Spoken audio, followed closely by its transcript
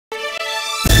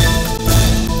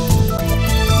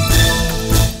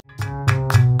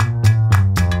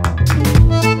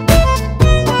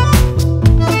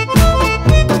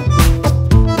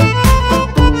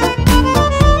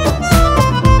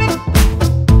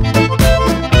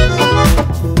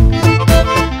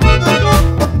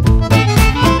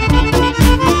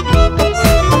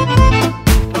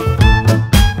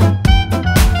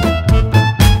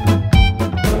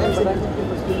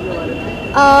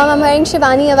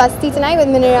Shivani Avasti tonight with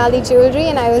Minerali Jewelry,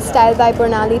 and I was styled by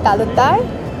Purnali Talukdar.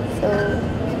 So.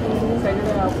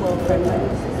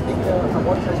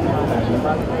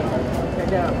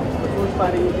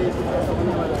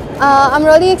 I'm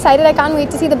really excited. I can't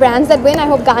wait to see the brands that win. I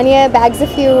hope Garnier bags a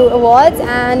few awards,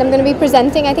 and I'm going to be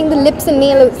presenting, I think, the Lips and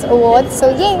Nails Awards. So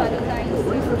yay!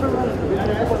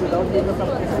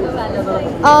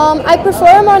 I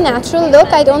prefer a more natural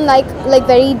look. I don't like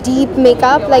very deep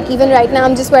makeup. Like even right now,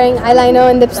 I'm just wearing eyeliner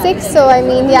and lipstick. So I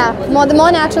mean, yeah, the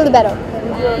more natural, the better.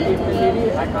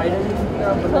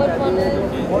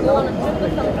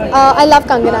 I love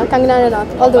Kangana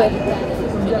Ranaut, all the way.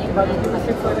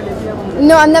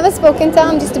 No, I've never spoken to her.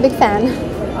 I'm just a big fan.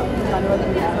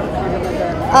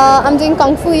 I'm doing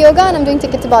Kung Fu Yoga and I'm doing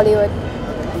Ticket to Bollywood.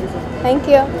 Thank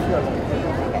you.